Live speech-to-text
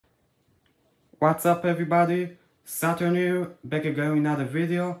What's up everybody, Satxrn here, back again with another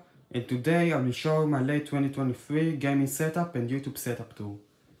video, and today I will show my late 2023 gaming setup and YouTube setup too.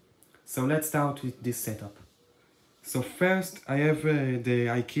 So let's start with this setup. So first I have the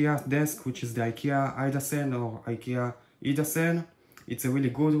IKEA desk, which is the IKEA Idasen or IKEA Idasen. It's a really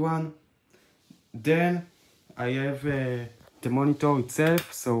good one. Then I have the monitor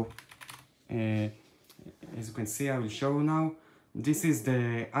itself, so as you can see I will show you now. This is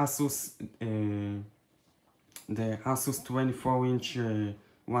the Asus 24-inch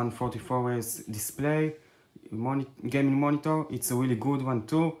 144Hz display gaming monitor. It's a really good one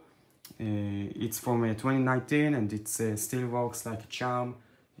too. It's from 2019 and it still works like a charm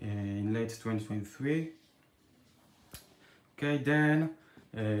in late 2023. Okay, then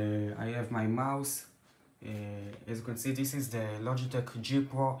I have my mouse. As you can see, this is the Logitech G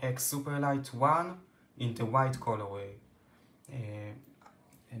Pro X Superlight 1 in the white colorway.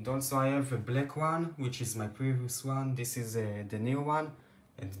 And also I have a black one, which is my previous one. This is the new one,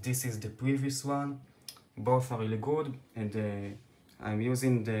 and this is the previous one. Both are really good, and I'm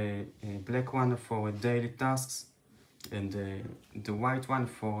using the black one for daily tasks, and the white one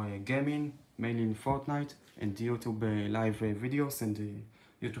for gaming, mainly in Fortnite and YouTube live videos and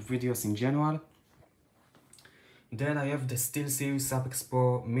YouTube videos in general. Then I have the SteelSeries Apex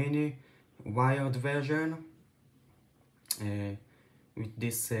Pro Mini wired version. With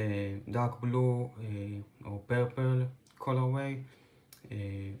this dark blue or purple colorway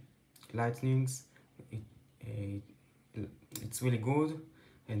lightnings. It's really good,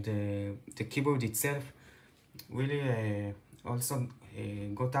 and the keyboard itself really also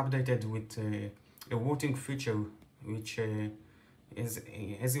got updated with a routing feature, which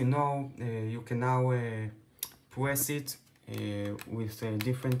as you know, you can now press it with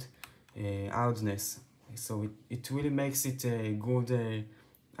different hardness. So it really makes it a good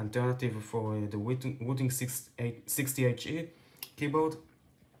alternative for the routing 60HE keyboard,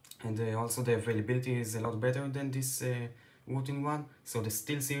 and also the availability is a lot better than this routing one. So the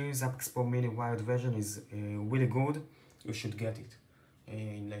SteelSeries Apex Pro Mini wired version is really good. You should get it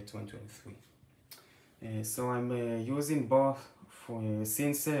in late 2023. So I'm using both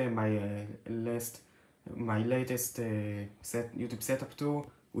since my latest YouTube setup tour,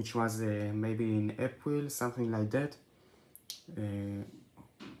 which was maybe in April, something like that.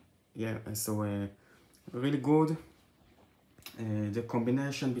 Yeah, so really good. The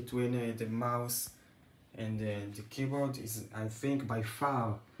combination between the mouse and the keyboard is, I think, by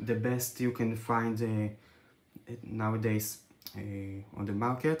far the best you can find nowadays on the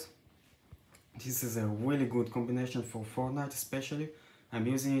market. This is a really good combination for Fortnite especially. I'm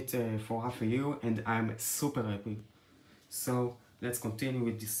using it for half a year and I'm super happy. So let's continue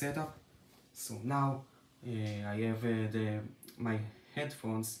with this setup. So now I have my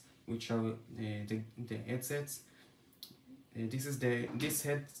headphones, which are the headsets. This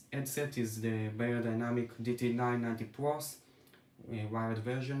headset is the Beyerdynamic DT990 Pros wired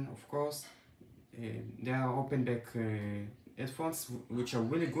version, of course. They are open back headphones, which are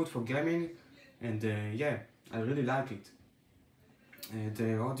really good for gaming, and yeah, I really like it.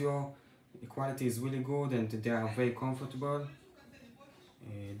 The audio quality is really good and they are very comfortable.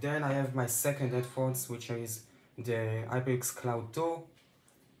 Then I have my second headphones, which is the HyperX Cloud 2,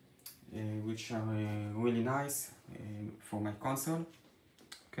 which are really nice for my console.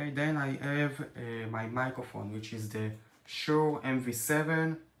 Okay, then I have my microphone, which is the Shure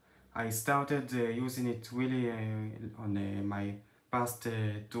MV7. I started using it really on my past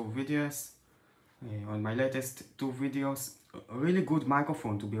two videos, on my latest two videos. A really good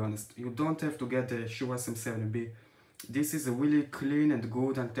microphone, to be honest. You don't have to get the Shure SM7B. This is a really clean and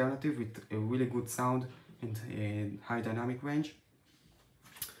good alternative with a really good sound and high dynamic range.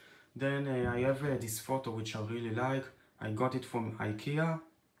 Then I have this photo, which I really like. I got it from IKEA.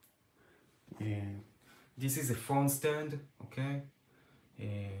 This is a phone stand, okay?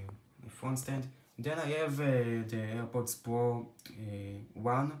 A phone stand. Then I have the AirPods Pro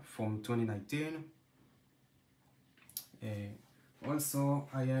 1 from 2019. Also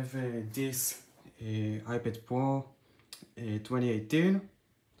I have this iPad Pro 2018,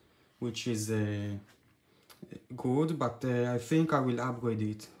 which is good, but I think I will upgrade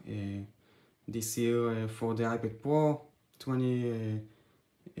it this year for the iPad Pro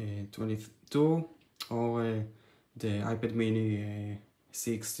 2022 or the iPad Mini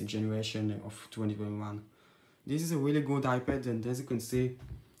 6th generation of 2021. This is a really good iPad, and as you can see,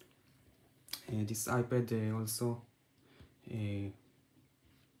 this iPad also, as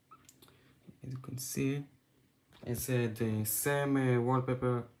you can see, it's the same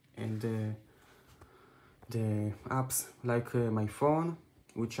wallpaper and the apps like my phone.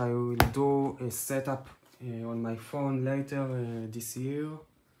 which I will do a setup on my phone later this year,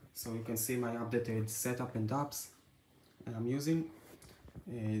 so you can see my updated setup and apps I'm using.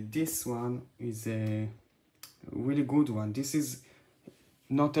 This one is a really good one. This is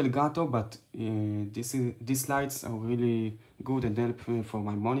not Elgato, but these lights are really good and help for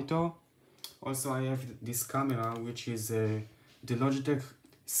my monitor. Also, I have this camera, which is the Logitech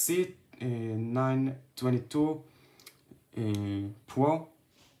C922 Pro.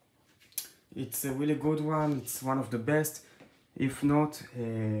 It's a really good one. It's one of the best, if not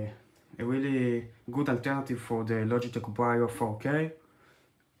a really good alternative for the Logitech Brio 4K.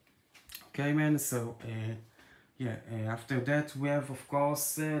 Okay, man. So yeah, after that we have, of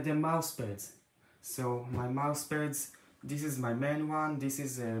course, the mousepads. So my mousepads, this is my main one, this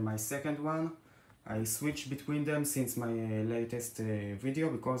is my second one. I switch between them since my latest video,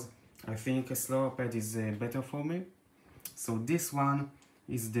 because I think a slower pad is better for me. So this one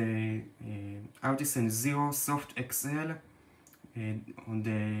is the Idasen Zero Soft XL on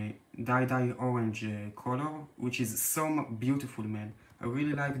the dye orange color, which is so beautiful, man. I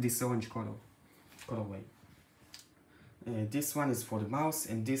really like this orange colorway. This one is for the mouse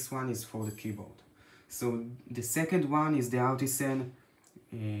and this one is for the keyboard. So the second one is the Idasen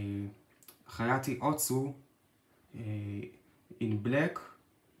Hayati Otsu in black.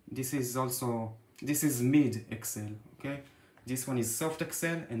 This is mid XL, okay? This one is soft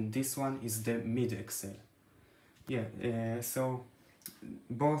XL and this one is the mid XL. Yeah, so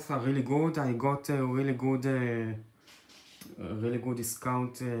both are really good. I got a really good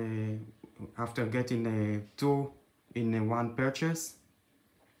discount after getting two in one purchase.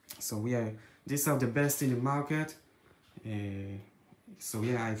 So yeah, these are the best in the market. So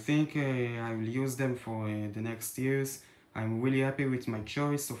yeah, I think I will use them for the next years. I'm really happy with my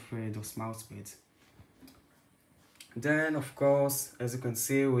choice of those mousepads. Then, of course, as you can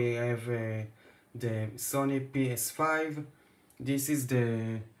see, we have the Sony PS5. This is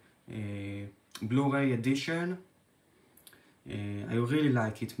the Blu-ray edition. I really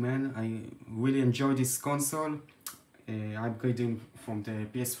like it, man. I really enjoy this console. Upgrading from the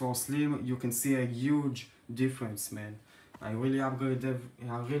PS4 Slim, you can see a huge difference, man. I really upgraded.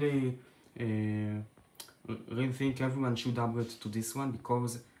 I really think everyone should upgrade to this one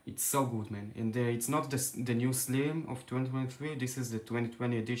because it's so good, man. And it's not the new Slim of 2023. This is the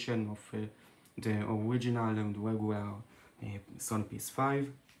 2020 edition of the original and regular Sony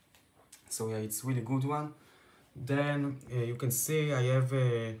PS5. So yeah, it's really good one. Then you can see I have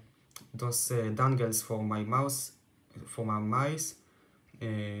those dongles for my mouse, for my mice.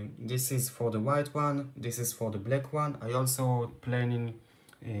 This is for the white one, this is for the black one. I'm also planning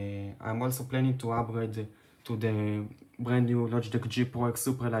to upgrade to the brand new Logitech G Pro X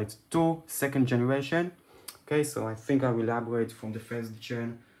Superlight 2 second generation. Okay, so I think I will upgrade from the first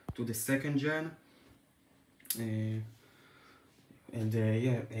gen to the second gen. I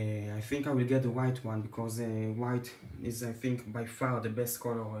think I will get the white one because white is, I think, by far the best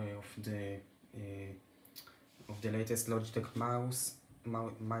color of the latest Logitech mice.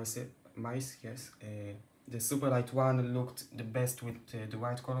 Yes, the Superlight one looked the best with the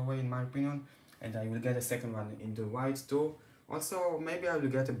white colorway in my opinion, and I will get a second one in the white too. Also, maybe I will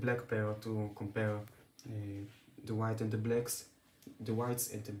get a black pair to compare the white and the blacks, the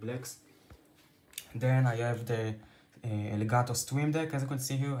whites and the blacks. Then I have the Elgato Stream Deck. As you can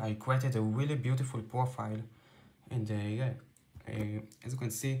see here, I created a really beautiful profile, and as you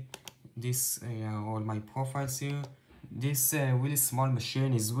can see, these are all my profiles here. This really small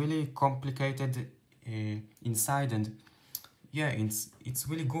machine is really complicated inside, and yeah, it's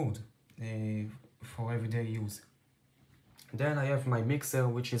really good for everyday use. Then I have my mixer,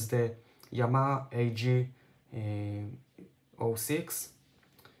 which is the Yamaha AG06.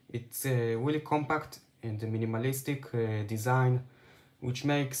 It's really compact and minimalistic design, which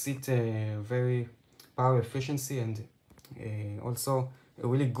makes it very power efficiency, and also a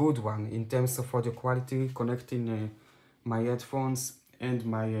really good one in terms of audio quality, connecting my headphones and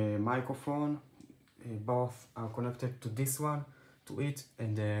my microphone. Both are connected to this one, to it,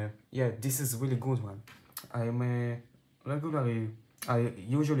 and yeah, this is really good one. I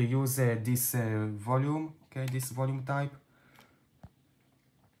usually use this volume, okay, this volume type.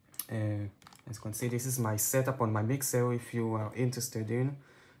 As you can see, this is my setup on my mixer if you are interested in.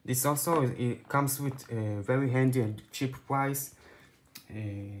 This also it comes with a very handy and cheap price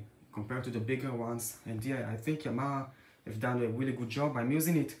compared to the bigger ones. And yeah, I think Yamaha have done a really good job. I'm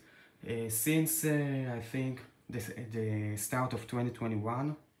using it since I think the start of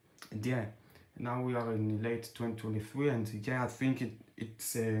 2021. And yeah, now we are in late 2023, and yeah, I think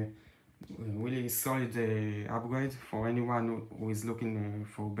it's really solid upgrade for anyone who is looking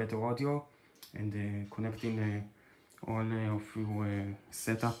for better audio and connecting all of your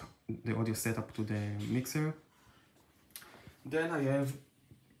setup, the audio setup to the mixer. Then I have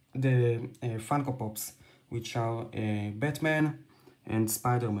the Funko Pops, which are Batman and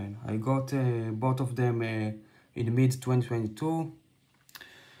Spider-Man. I got both of them in mid-2022.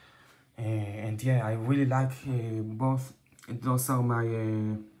 And yeah, I really like both. Those are my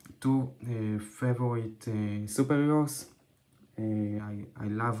two favorite superheroes. I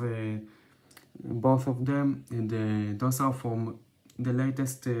love both of them, and those are from the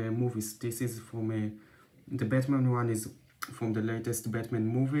latest movies. This is from the Batman one is from the latest Batman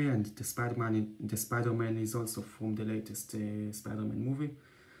movie, and the Spider-Man is also from the latest Spider-Man movie.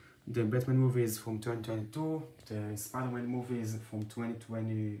 The Batman movie is from 2022, the Spider-Man movie is from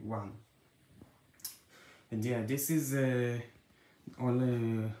 2021. And yeah, this is all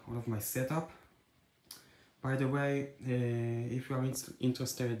of my setup. By the way, if you are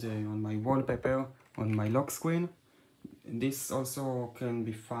interested on my wallpaper on my lock screen, this also can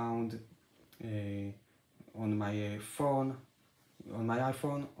be found on my phone, on my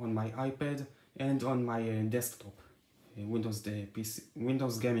iPhone, on my iPad, and on my desktop, Windows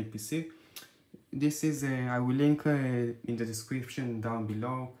gaming PC. This is I will link in the description down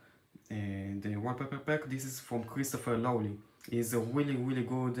below the wallpaper pack. This is from Christopher Lawley. He's a really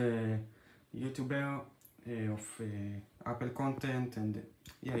good YouTuber of Apple content, and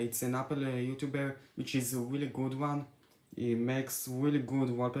yeah, it's an Apple YouTuber which is a really good one. He makes really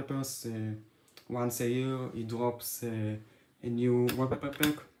good wallpapers. Once a year he drops a new wallpaper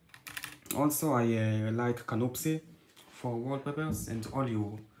pack. Also I like Canopsy for wallpapers, and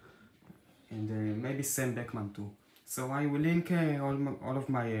Olio, and maybe Sam Beckman too. So I will link all of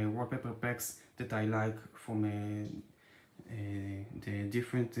my wallpaper packs that I like from the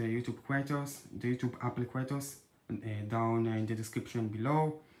different YouTube creators, the YouTube Apple creators, down in the description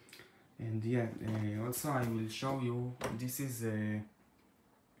below. And yeah, also I will show you, this is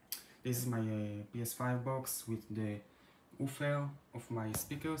my PS5 box with the woofer of my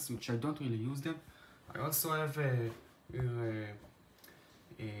speakers, which I don't really use them. I also have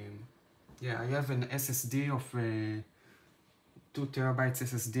I have an SSD of 2 terabytes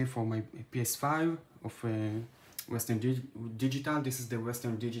SSD for my PS5 of Western Digital. This is the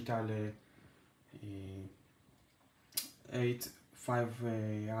Western Digital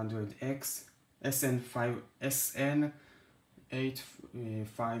 8500X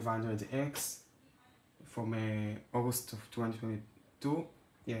SN8500X from August of 2022,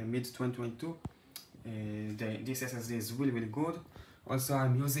 mid 2022. This SSD is really good. Also,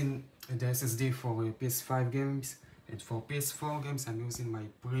 I'm using the SSD for PS5 games, and for PS4 games I'm using my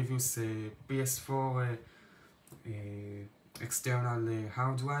previous PS4 external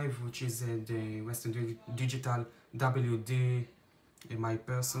hard drive, which is the Western Digital WD, my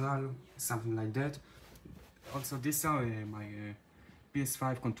personal, something like that. Also, these are my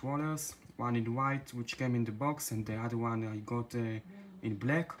PS5 controllers, one in white which came in the box, and the other one I got in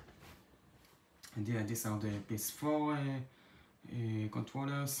black. And yeah, these are the PS4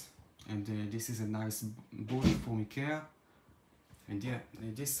 controllers, and this is a nice boot from IKEA. And yeah,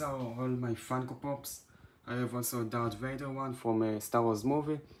 these are all my Funko Pops. I have also a Darth Vader one from a Star Wars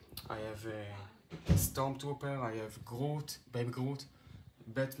movie. I have a Stormtrooper, I have Groot, Baby Groot,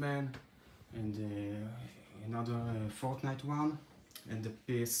 Batman, and another Fortnite one, and the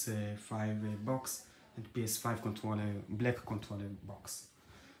PS5 box, and PS5 controller, black controller box.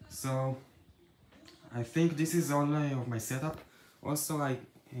 So I think this is all of my setup. Also, I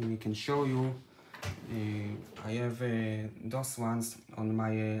can show you, I have those ones on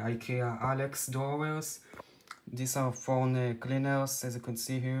my IKEA Alex drawers. These are phone cleaners, as you can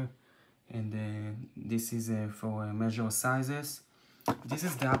see here, and this is for measure sizes. This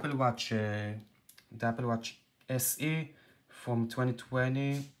is the Apple Watch SE from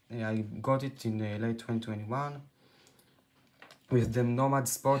 2020. I got it in late 2021 with the Nomad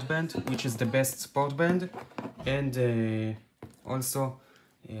Sport Band, which is the best sport band. And also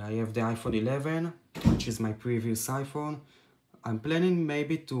I have the iPhone 11, which is my previous iPhone. I'm planning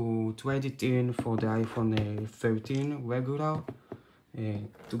maybe to trade it in for the iPhone 13 regular,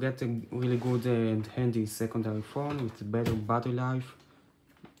 to get a really good and handy secondary phone with better battery life.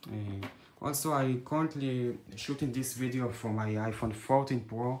 Also, I currently shooting this video for my iPhone 14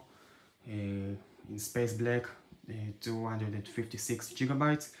 Pro in space black, 256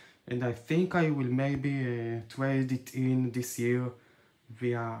 gigabytes, and I think I will maybe trade it in this year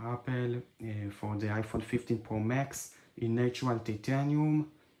via Apple for the iPhone 15 Pro Max in natural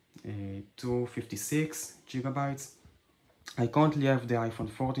titanium, 256 gigabytes. I currently have the iPhone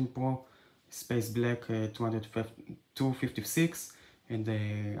 14 Pro Space Black 256, and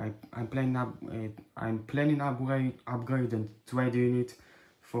I'm planning upgrade and trading it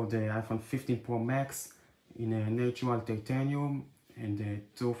for the iPhone 15 Pro Max in a natural titanium and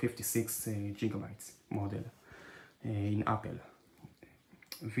 256 gigabytes model in Apple,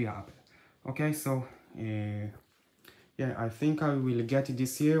 via Apple. Okay, so yeah, I think I will get it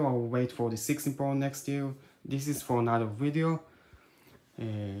this year or wait for the 16 Pro next year. This is for another video.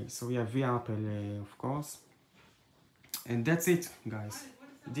 So yeah, via Apple, of course. And that's it, guys.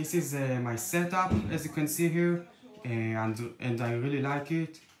 This is my setup, as you can see here, and I really like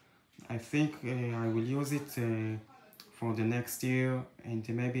it. I think I will use it for the next year and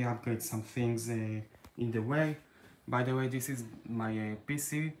maybe upgrade some things in the way. By the way, this is my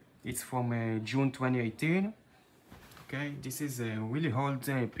PC. It's from June 2018. Okay, this is a really old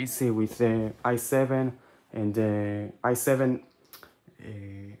PC with i7 and i7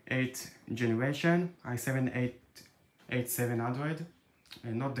 8th generation, i7 8700,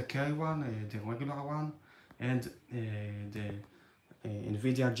 and not the carry one, the regular one, and the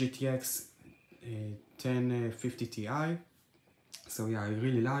NVIDIA GTX 1050 Ti. So yeah, I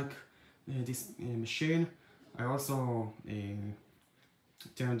really like this machine. I also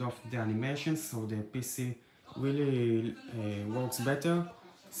turned off the animation, so the PC really works better.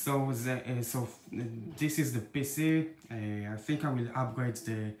 So this is the PC. I think I will upgrade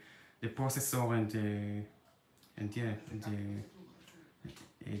the processor and yeah,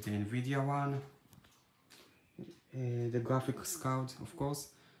 the NVIDIA one, the graphics card, of course.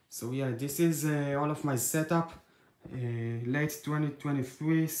 So yeah, this is all of my setup, late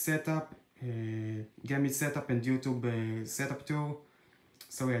 2023 setup, gaming setup and YouTube setup tour.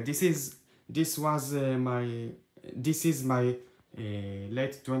 So yeah, this is my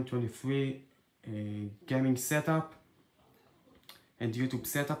late 2023 gaming setup and YouTube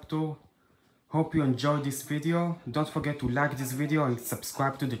setup tour. Hope you enjoyed this video. Don't forget to like this video and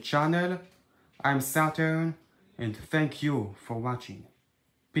subscribe to the channel. I'm Satxrn and thank you for watching.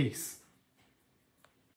 Peace.